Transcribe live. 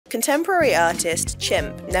Contemporary artist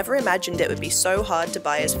CHIMP never imagined it would be so hard to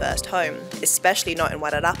buy his first home, especially not in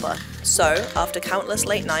Wairarapa. So, after countless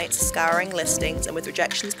late nights scouring listings and with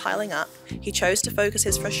rejections piling up, he chose to focus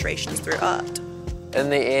his frustrations through art. In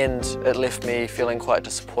the end, it left me feeling quite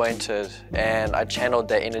disappointed, and I channeled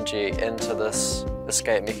that energy into this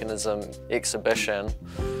escape mechanism exhibition.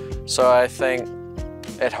 So I think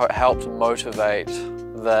it helped motivate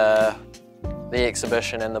the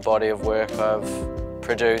exhibition and the body of work I've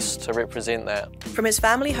produced to represent that. From his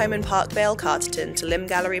family home in Parkvale, Carterton to Limb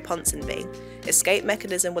Gallery, Ponsonby, Escape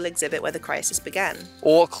Mechanism will exhibit where the crisis began.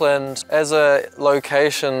 Auckland, as a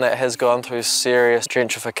location that has gone through serious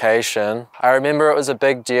gentrification, I remember it was a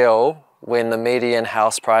big deal when the median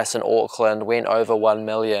house price in Auckland went over 1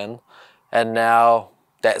 million, and now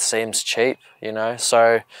that seems cheap, you know?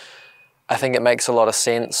 So I think it makes a lot of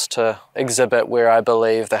sense to exhibit where I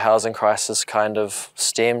believe the housing crisis kind of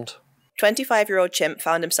stemmed. 25-year-old CHIMP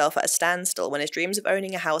found himself at a standstill when his dreams of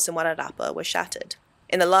owning a house in Wairarapa were shattered.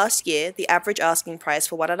 In the last year, the average asking price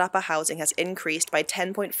for Wairarapa housing has increased by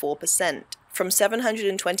 10.4%, from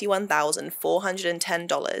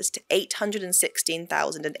 $721,410 to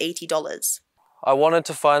 $816,080. I wanted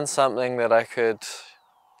to find something that I could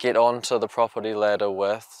get onto the property ladder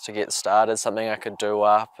with to get started, something I could do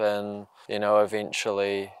up and, you know,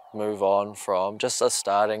 eventually move on from, just a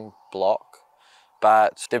starting block.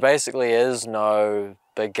 But there basically is no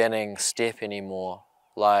beginning step anymore.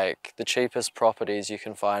 Like, the cheapest properties you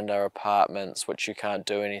can find are apartments, which you can't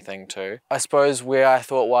do anything to. I suppose where I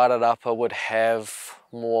thought Wairarapa would have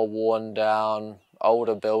more worn down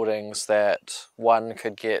older buildings that one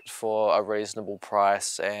could get for a reasonable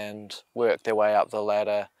price and work their way up the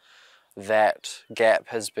ladder, that gap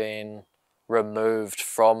has been removed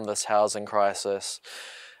from this housing crisis.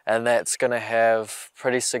 And that's going to have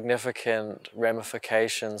pretty significant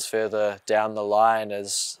ramifications further down the line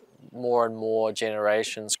as more and more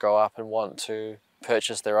generations grow up and want to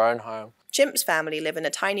purchase their own home. CHIMP's family live in a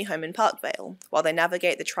tiny home in Parkvale, while they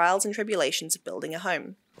navigate the trials and tribulations of building a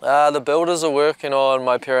home. The builders are working on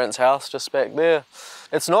my parents' house just back there.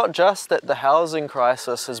 It's not just that the housing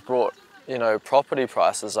crisis has brought, you know, property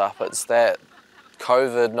prices up, it's that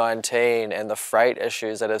COVID-19 and the freight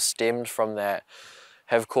issues that have stemmed from that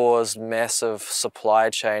have caused massive supply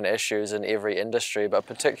chain issues in every industry, but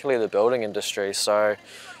particularly the building industry. So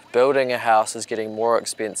building a house is getting more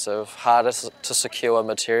expensive, harder to secure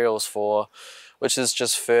materials for, which is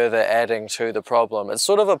just further adding to the problem. It's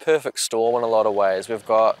sort of a perfect storm in a lot of ways. We've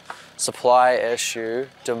got supply issue,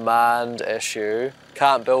 demand issue,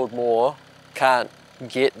 can't build more, can't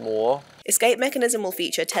get more. Escape Mechanism will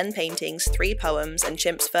feature 10 paintings, 3 poems, and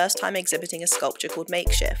CHIMP's first time exhibiting a sculpture called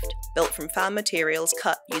Makeshift, built from found materials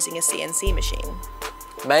cut using a CNC machine.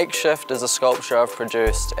 Makeshift is a sculpture I've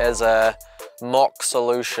produced as a mock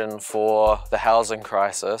solution for the housing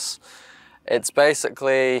crisis. It's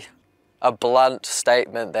basically a blunt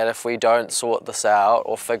statement that if we don't sort this out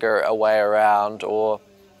or figure a way around or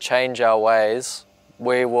change our ways,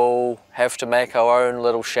 we will have to make our own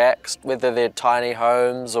little shacks, whether they're tiny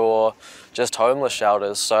homes or just homeless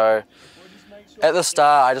shelters. So at the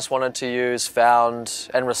start, I just wanted to use found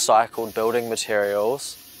and recycled building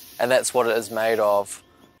materials, and that's what it is made of.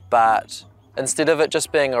 But instead of it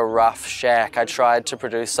just being a rough shack, I tried to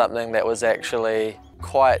produce something that was actually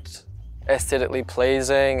quite aesthetically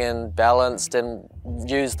pleasing and balanced and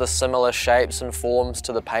use the similar shapes and forms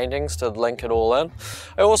to the paintings to link it all in.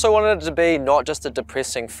 I also wanted it to be not just a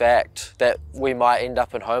depressing fact that we might end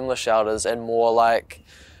up in homeless shelters, and more like,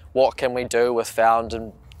 what can we do with found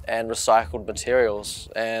and recycled materials?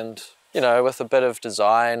 And, you know, with a bit of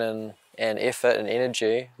design and effort and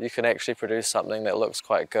energy, you can actually produce something that looks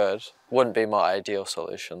quite good. Wouldn't be my ideal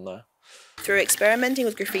solution though. Through experimenting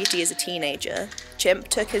with graffiti as a teenager, CHIMP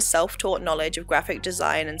took his self-taught knowledge of graphic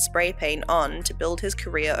design and spray paint on to build his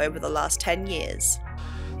career over the last 10 years.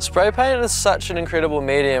 Spray paint is such an incredible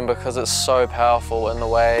medium because it's so powerful in the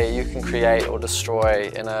way you can create or destroy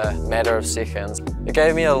in a matter of seconds. It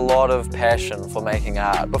gave me a lot of passion for making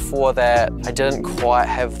art. Before that, I didn't quite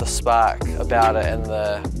have the spark about it and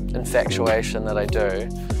the infatuation that I do.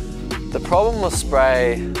 The problem with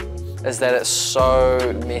spray is that it's so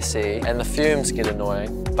messy and the fumes get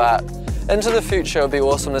annoying, but into the future it'll be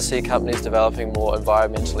awesome to see companies developing more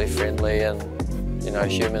environmentally friendly and, you know,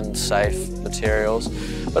 human safe materials.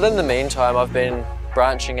 But in the meantime, I've been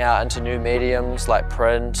branching out into new mediums like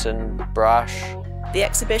print and brush. The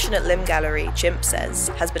exhibition at Limb Gallery, CHIMP says,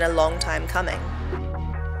 has been a long time coming.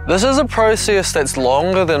 This is a process that's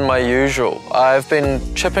longer than my usual. I've been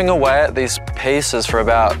chipping away at these pieces for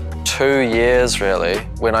about 2 years really,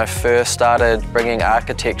 when I first started bringing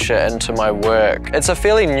architecture into my work. It's a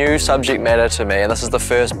fairly new subject matter to me, and this is the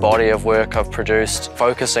first body of work I've produced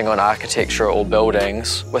focusing on architectural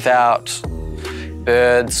buildings without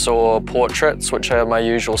birds or portraits, which are my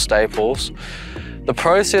usual staples. The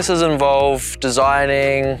processes involve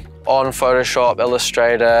designing on Photoshop,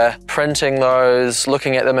 Illustrator, printing those,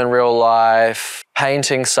 looking at them in real life,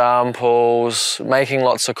 painting samples, making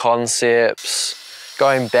lots of concepts,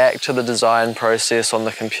 going back to the design process on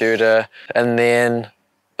the computer, and then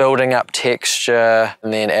building up texture,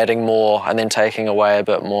 and then adding more, and then taking away a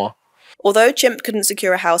bit more. Although Chimp couldn't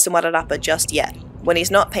secure a house in Wairarapa just yet, when he's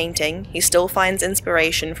not painting, he still finds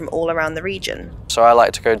inspiration from all around the region. So I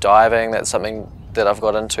like to go diving. That's something that I've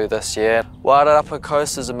got into this year. Wairarapa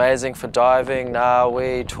coast is amazing for diving.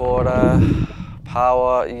 Ngawi, tora,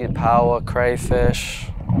 paua, you get paua, crayfish.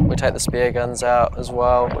 We take the spear guns out as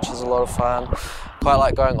well, which is a lot of fun. Quite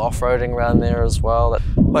like going off-roading around there as well.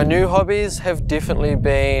 My new hobbies have definitely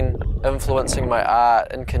been influencing my art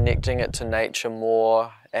and connecting it to nature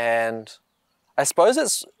more, and I suppose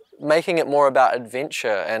it's making it more about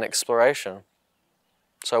adventure and exploration.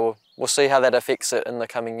 So we'll see how that affects it in the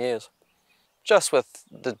coming years. Just with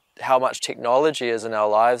how much technology is in our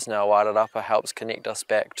lives now, Wairarapa helps connect us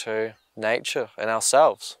back to nature and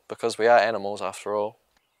ourselves, because we are animals after all,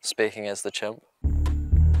 speaking as the chimp.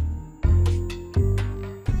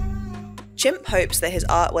 Chimp hopes that his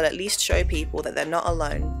art will at least show people that they're not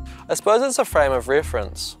alone. I suppose it's a frame of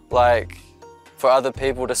reference, like for other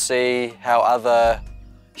people to see how other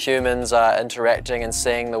humans are interacting and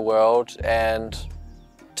seeing the world, and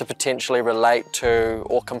to potentially relate to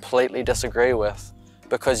or completely disagree with,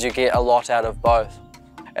 because you get a lot out of both.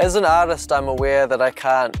 As an artist, I'm aware that I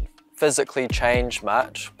can't physically change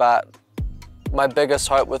much, but my biggest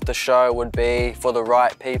hope with the show would be for the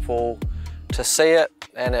right people to see it,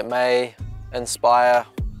 and it may inspire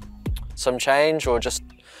some change, or just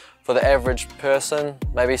for the average person,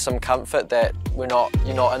 maybe some comfort that you're not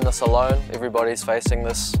in this alone. Everybody's facing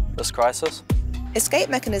this crisis. Escape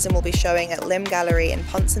Mechanism will be showing at Lim Gallery in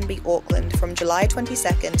Ponsonby, Auckland from July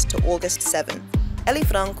 22nd to August 7th. Eli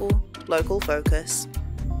Franco, Local Focus.